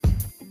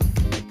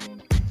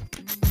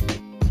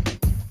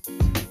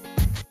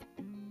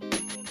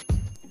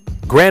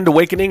Grand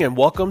awakening and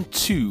welcome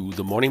to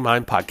the Morning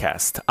Mind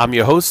Podcast. I'm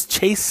your host,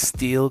 Chase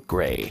Steele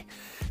Gray.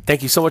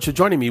 Thank you so much for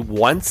joining me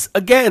once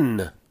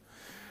again.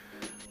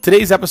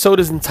 Today's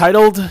episode is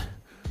entitled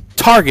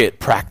Target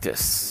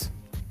Practice.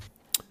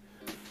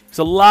 There's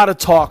a lot of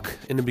talk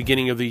in the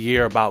beginning of the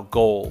year about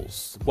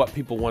goals, what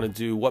people want to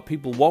do, what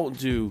people won't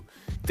do,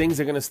 things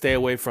they're going to stay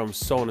away from,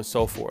 so on and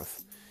so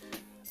forth.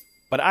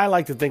 But I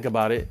like to think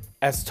about it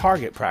as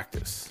target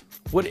practice.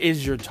 What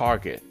is your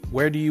target?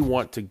 Where do you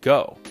want to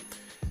go?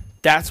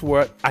 That's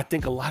what I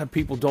think a lot of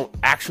people don't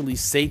actually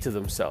say to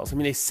themselves. I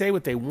mean, they say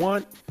what they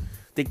want.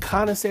 They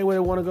kind of say where they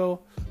want to go.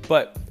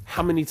 But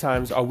how many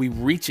times are we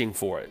reaching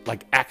for it?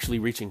 Like actually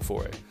reaching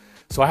for it?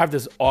 So I have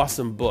this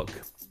awesome book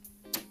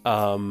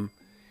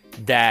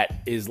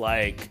that is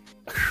like,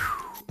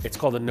 it's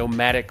called The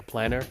Nomadic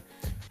Planner.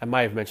 I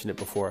might have mentioned it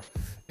before.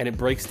 And it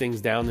breaks things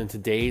down into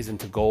days,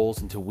 into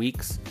goals, into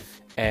weeks.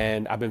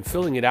 And I've been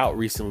filling it out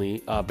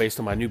recently based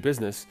on my new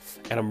business.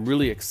 And I'm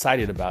really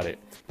excited about it.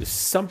 There's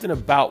something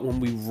about when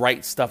we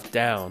write stuff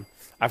down.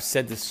 I've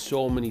said this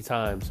so many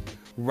times.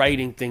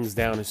 Writing things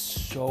down is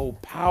so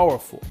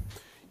powerful.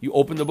 You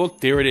open the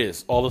book, there it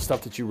is. All the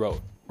stuff that you wrote,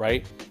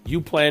 right?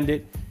 You planned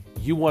it.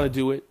 You want to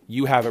do it.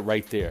 You have it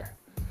right there.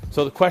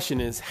 So the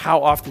question is,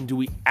 how often do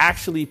we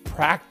actually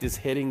practice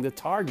hitting the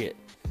target?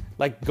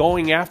 Like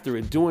going after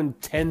it, doing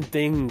 10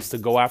 things to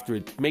go after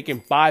it,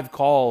 making 5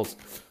 calls,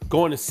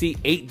 going to see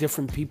 8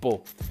 different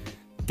people.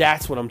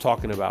 That's what I'm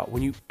talking about,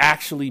 when you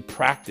actually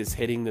practice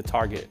hitting the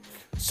target.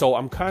 So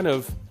I'm kind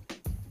of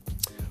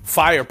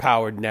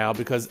firepowered now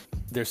because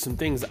there's some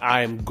things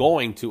I am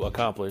going to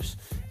accomplish,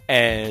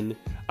 and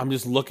I'm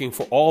just looking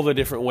for all the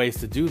different ways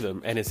to do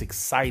them, and it's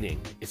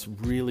exciting. It's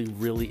really,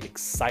 really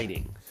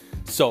exciting.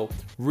 So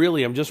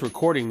really, I'm just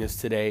recording this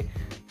today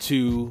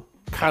to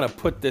kind of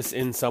put this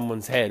in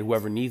someone's head,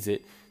 whoever needs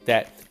it,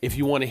 that if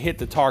you want to hit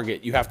the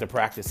target, you have to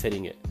practice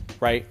hitting it,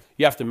 right?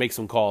 You have to make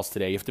some calls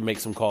today. You have to make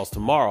some calls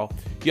tomorrow.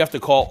 You have to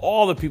call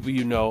all the people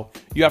you know.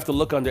 You have to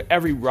look under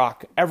every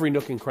rock, every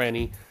nook and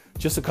cranny.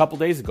 Just a couple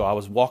days ago, I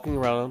was walking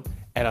around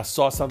and I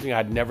saw something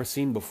I'd never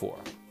seen before.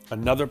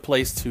 Another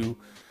place to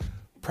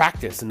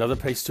practice, another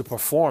place to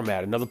perform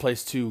at, another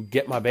place to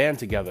get my band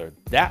together.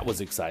 That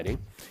was exciting.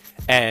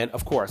 And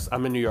of course,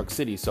 I'm in New York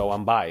City, so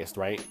I'm biased,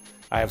 right?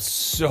 I have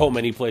so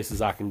many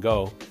places I can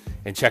go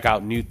and check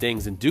out new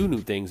things and do new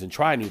things and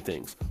try new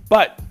things.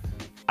 But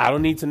I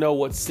don't need to know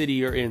what city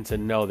you're in to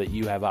know that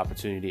you have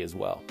opportunity as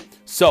well.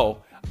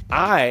 So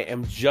I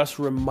am just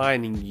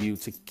reminding you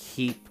to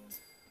keep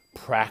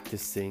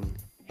practicing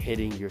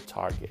hitting your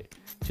target.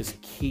 Just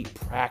keep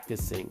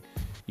practicing.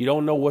 You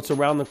don't know what's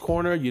around the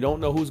corner. You don't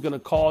know who's going to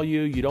call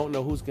you. You don't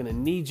know who's going to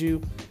need you.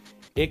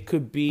 It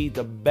could be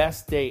the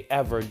best day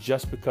ever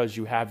just because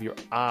you have your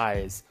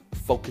eyes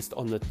focused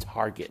on the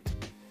target.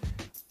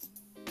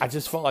 I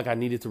just felt like I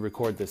needed to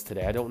record this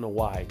today. I don't know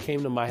why. It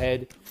came to my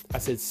head. I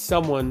said,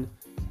 someone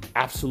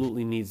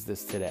absolutely needs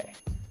this today.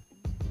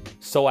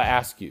 So I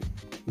ask you,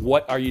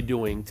 what are you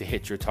doing to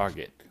hit your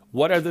target?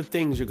 What are the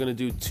things you're going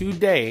to do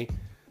today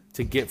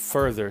to get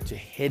further to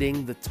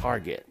hitting the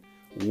target?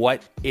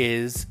 What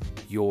is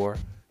your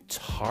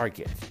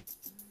target?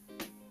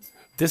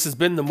 This has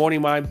been the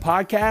Morning Mind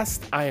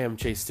Podcast. I am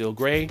Chase Steele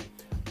Gray.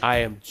 I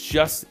am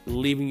just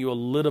leaving you a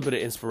little bit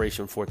of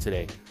inspiration for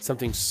today.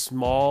 Something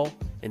small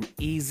and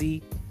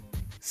easy,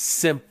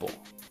 simple.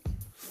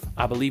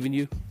 I believe in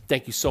you.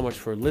 Thank you so much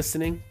for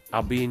listening.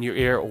 I'll be in your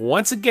ear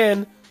once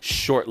again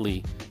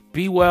shortly.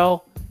 Be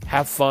well,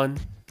 have fun,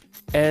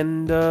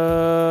 and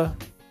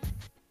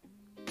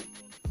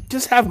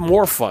just have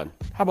more fun.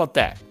 How about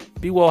that?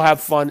 Be well, have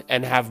fun,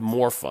 and have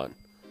more fun.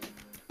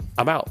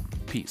 I'm out.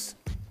 Peace.